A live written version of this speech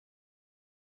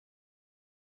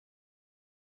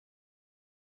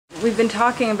we've been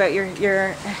talking about your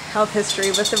health history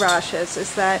with the rashes,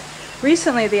 is that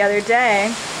recently, the other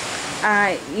day,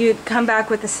 you'd come back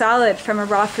with a salad from a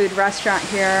raw food restaurant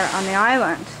here on the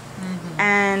island.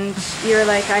 And you're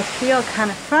like, I feel kind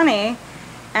of funny.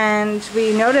 And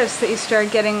we noticed that you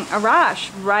started getting a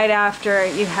rash right after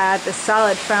you had the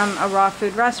salad from a raw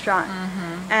food restaurant.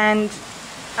 And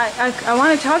I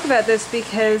want to talk about this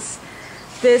because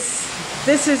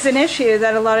this is an issue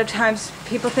that a lot of times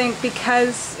people think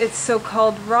because it's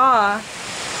so-called raw,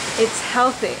 it's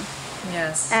healthy.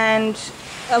 Yes. And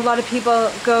a lot of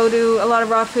people go to a lot of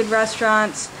raw food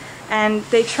restaurants and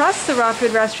they trust the raw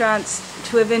food restaurants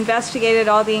to have investigated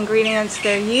all the ingredients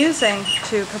they're using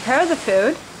to prepare the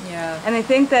food. Yeah. And they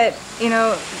think that, you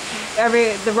know,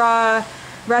 the raw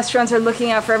restaurants are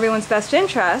looking out for everyone's best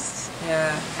interests.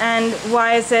 Yeah. And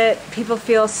why is it people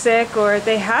feel sick or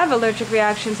they have allergic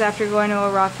reactions after going to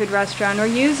a raw food restaurant or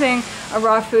using a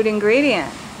raw food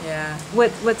ingredient? Yeah.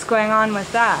 What's going on with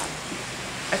that?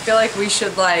 I feel like we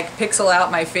should like pixel out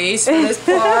my face for this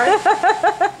part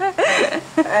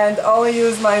and only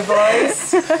use my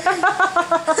voice because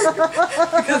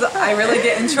I really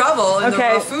get in trouble in the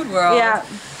raw food world. Yeah.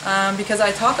 Because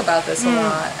I talk about this a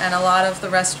lot, and a lot of the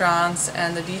restaurants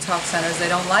and the detox centers, they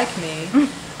don't like me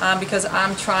because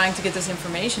I'm trying to get this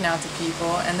information out to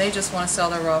people and they just want to sell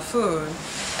their raw food.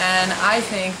 And I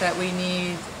think that we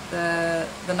need the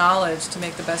knowledge to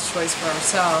make the best choice for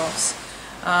ourselves.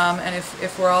 And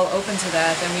if we're all open to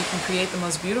that, then we can create the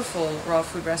most beautiful raw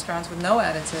food restaurants with no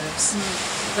additives.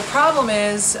 The problem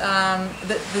is,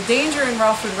 the danger in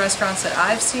raw food restaurants that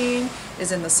I've seen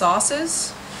is in the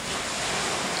sauces,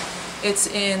 it's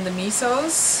in the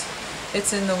misos,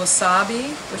 it's in the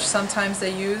wasabi, which sometimes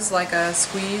they use like a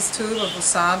squeeze tube of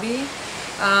wasabi.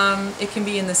 It can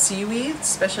be in the seaweed,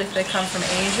 especially if they come from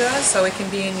Asia, so it can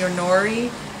be in your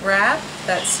nori wrap,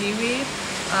 that seaweed.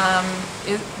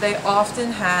 They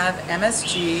often have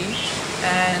MSG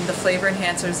and the flavor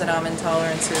enhancers that I'm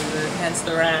intolerant to, hence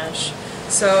the rash.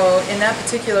 So in that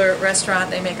particular restaurant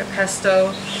they make a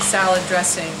pesto salad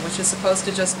dressing, which is supposed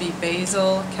to just be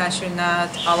basil, cashew nut,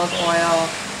 olive oil,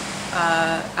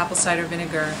 apple cider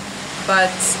vinegar.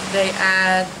 But they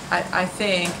add, I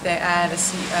think, they add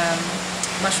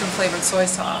a mushroom flavored soy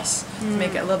sauce to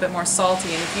make it a little bit more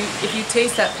salty. And if you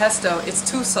taste that pesto, it's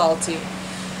too salty.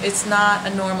 It's not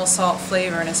a normal salt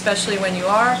flavor, and especially when you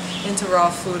are into raw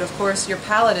food, of course, your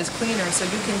palate is cleaner, so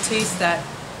you can taste that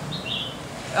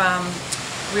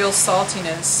real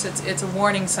saltiness. It's a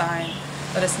warning sign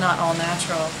that it's not all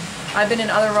natural. I've been in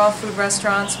other raw food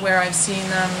restaurants where I've seen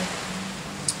them,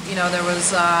 you know, there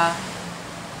was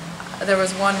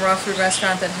one raw food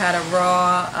restaurant that had a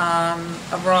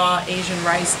raw Asian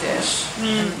rice dish.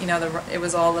 And, you know, it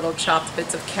was all little chopped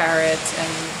bits of carrot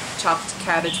and chopped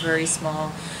cabbage, very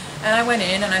small. And I went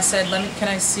in and I said, can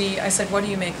I see, I said, what do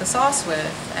you make the sauce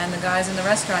with? And the guys in the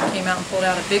restaurant came out and pulled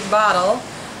out a big bottle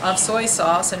of soy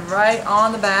sauce, and right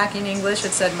on the back in English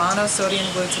it said monosodium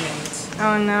glutamate.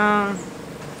 Oh no.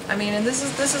 I mean, and this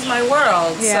is my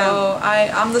world, so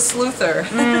I'm the sleuther.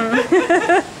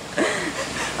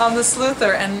 I'm the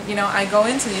sleuther, and you know, I go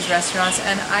into these restaurants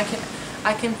and I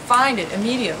can find it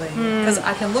immediately because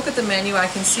I can look at the menu, I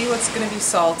can see what's going to be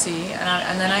salty,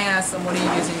 and then I ask them, what are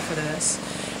you using for this?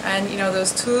 And you know,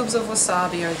 those tubes of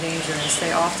wasabi are dangerous.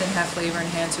 They often have flavor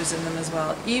enhancers in them as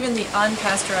well. Even the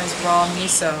unpasteurized raw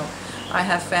miso, I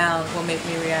have found, will make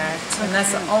me react. Okay. And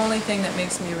that's the only thing that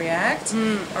makes me react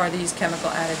are these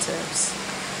chemical additives.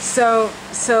 So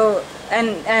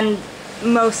and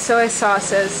most soy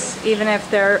sauces, even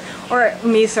if they're, or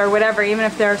miso or whatever, even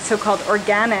if they're so-called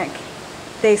organic,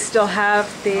 they still have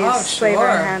these flavor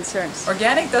enhancers.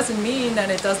 Organic doesn't mean that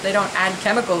they don't add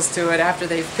chemicals to it after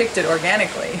they've picked it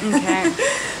organically. Okay.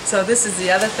 So this is the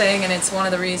other thing, and it's one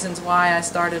of the reasons why I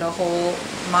started a whole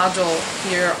module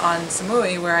here on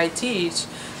Samui where I teach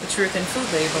the truth in food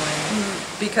labeling.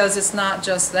 Because it's not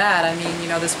just that. I mean, you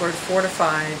know, this word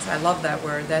fortified, I love that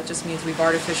word. That just means we've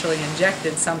artificially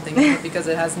injected something in it because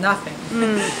it has nothing.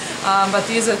 But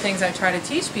these are things I try to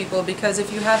teach people, because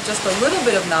if you have just a little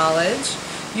bit of knowledge,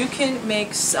 you can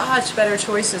make such better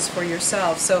choices for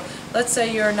yourself. So let's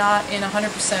say you're not in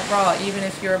 100% raw, even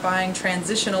if you're buying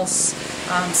transitional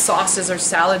sauces or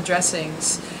salad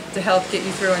dressings to help get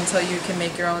you through until you can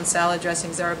make your own salad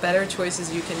dressings. There are better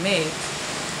choices you can make.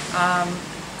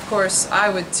 Of course, I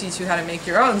would teach you how to make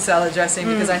your own salad dressing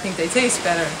because I think they taste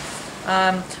better.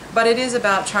 But it is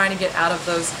about trying to get out of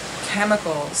those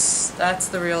chemicals. That's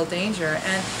the real danger.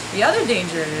 And the other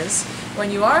danger is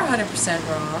when you are 100%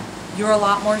 raw, you're a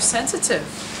lot more sensitive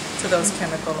to those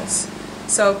chemicals.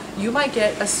 So you might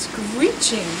get a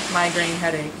screeching migraine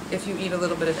headache if you eat a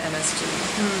little bit of MSG.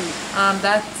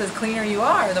 The cleaner you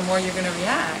are, the more you're going to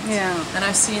react. Yeah. And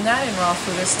I've seen that in raw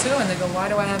foodists too, and they go, why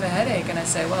do I have a headache? And I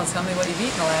say, well, tell me what you've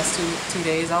eaten the last two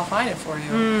days, I'll find it for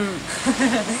you.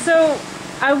 So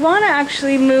I want to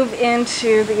actually move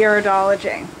into the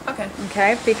iridology. Okay.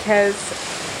 Okay, because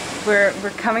we're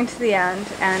coming to the end,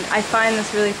 and I find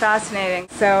this really fascinating.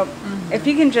 So if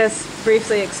you can just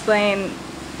briefly explain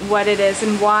what it is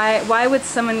and why would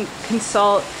someone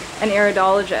consult an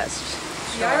iridologist?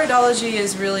 The iridology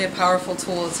is really a powerful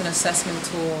tool. It's an assessment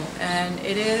tool, and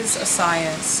it is a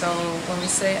science. So when we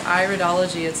say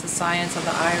iridology, it's the science of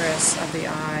the iris of the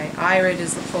eye. Irid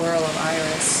is the plural of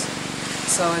iris.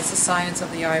 So it's the science of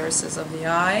the irises of the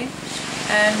eye.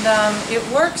 And it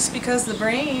works because the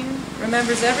brain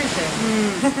remembers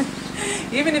everything.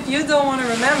 Even if you don't want to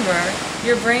remember,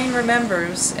 your brain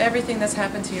remembers everything that's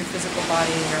happened to your physical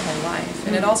body in your whole life.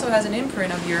 And it also has an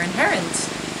imprint of your inherent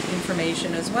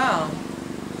information as well.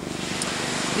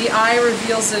 The eye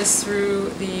reveals this through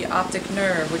the optic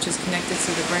nerve, which is connected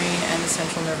to the brain and the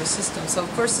central nervous system. So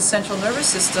of course the central nervous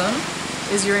system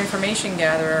is your information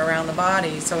gatherer around the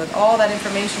body. So all that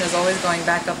information is always going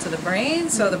back up to the brain,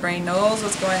 so the brain knows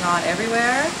what's going on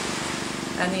everywhere.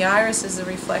 And the iris is a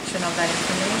reflection of that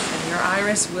information. Your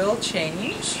iris will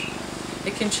change.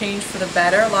 It can change for the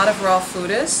better. A lot of raw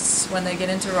foodists, when they get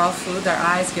into raw food, their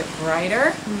eyes get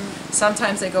brighter.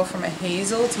 Sometimes they go from a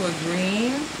hazel to a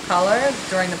green color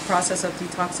during the process of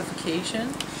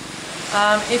detoxification.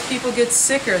 If people get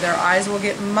sicker, their eyes will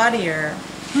get muddier.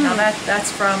 Now that's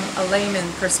from a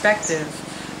layman perspective,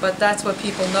 but that's what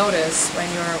people notice when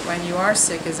you are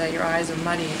sick, is that your eyes are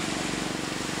muddy.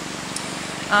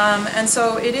 And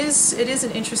so it is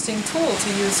an interesting tool to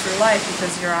use for life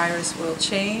because your iris will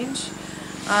change.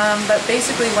 But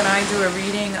basically when I do a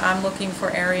reading, I'm looking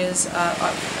for areas,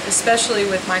 especially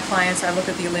with my clients, I look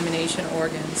at the elimination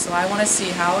organs. So I want to see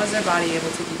how is their body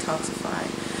able to detoxify.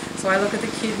 So I look at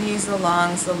the kidneys, the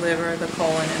lungs, the liver, the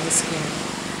colon, and the skin.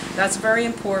 That's very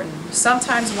important.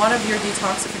 Sometimes one of your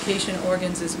detoxification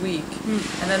organs is weak,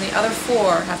 and then the other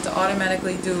 4 have to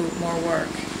automatically do more work.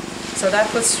 So that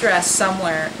puts stress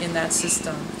somewhere in that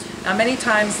system. Now many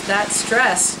times that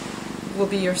stress will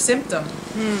be your symptom,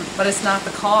 but it's not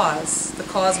the cause. The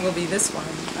cause will be this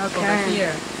one over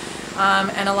here.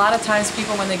 And a lot of times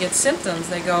people, when they get symptoms,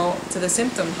 they go to the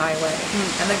symptom highway,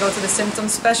 and they go to the symptom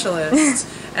specialist,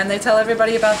 and they tell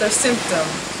everybody about their symptom.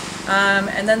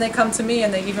 And then they come to me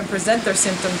and they even present their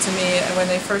symptom to me when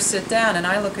they first sit down, and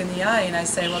I look in the eye and I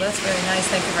say, well, that's very nice,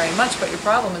 thank you very much, but your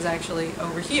problem is actually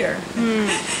over here.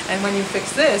 And when you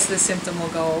fix this, the symptom will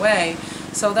go away.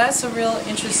 So that's a real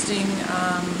interesting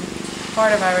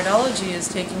part of iridology, is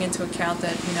taking into account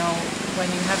that, you know,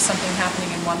 when you have something happening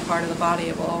in one part of the body,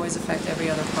 it will always affect every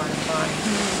other part of the body.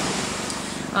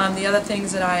 The other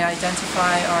things that I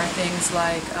identify are things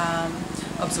like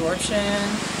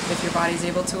absorption, if your body's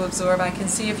able to absorb. I can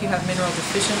see if you have mineral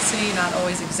deficiency, not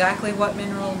always exactly what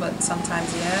mineral, but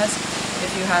sometimes yes.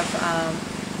 If you have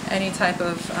any type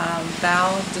of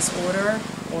bowel disorder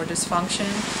or dysfunction,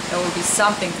 there will be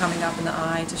something coming up in the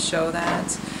eye to show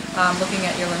that. Looking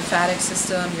at your lymphatic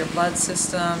system, your blood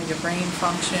system, your brain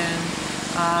function.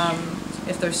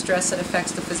 If there's stress that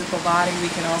affects the physical body, we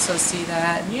can also see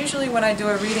that. And usually when I do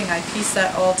a reading, I piece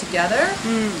that all together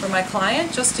for my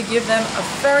client, just to give them a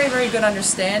very, very good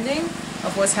understanding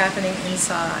of what's happening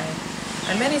inside.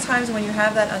 And many times when you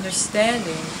have that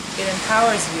understanding, it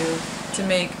empowers you to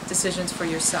make decisions for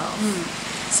yourself.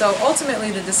 So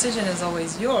ultimately the decision is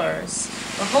always yours,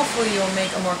 but hopefully you'll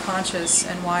make a more conscious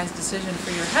and wise decision for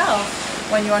your health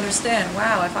when you understand,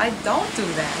 wow, if I don't do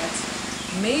that,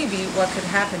 maybe what could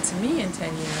happen to me in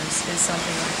 10 years is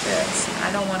something like this.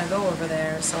 I don't want to go over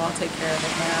there, so I'll take care of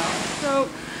it now. So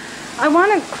I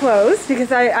want to close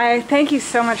because I thank you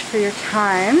so much for your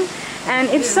time. And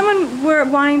if someone were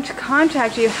wanting to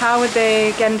contact you, how would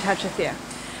they get in touch with you?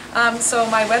 So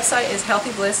my website is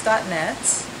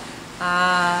healthybliss.net.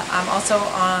 I'm also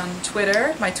on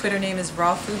Twitter. My Twitter name is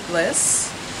Raw Food Bliss.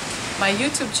 My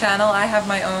YouTube channel, I have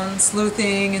my own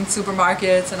sleuthing in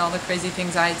supermarkets and all the crazy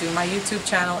things I do. My YouTube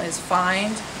channel is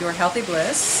Find Your Healthy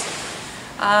Bliss.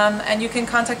 And you can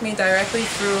contact me directly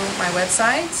through my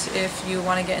website if you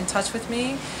want to get in touch with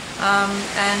me.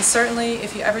 And certainly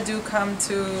if you ever do come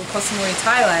to Koh Samui,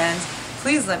 Thailand,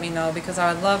 please let me know, because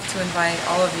I would love to invite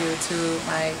all of you to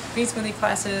my green smoothie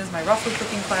classes, my raw food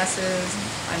cooking classes,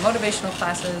 my motivational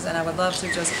classes, and I would love to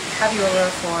just have you over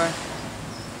for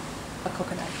a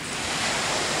coconut.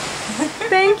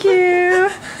 Thank you.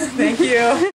 Thank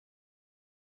you.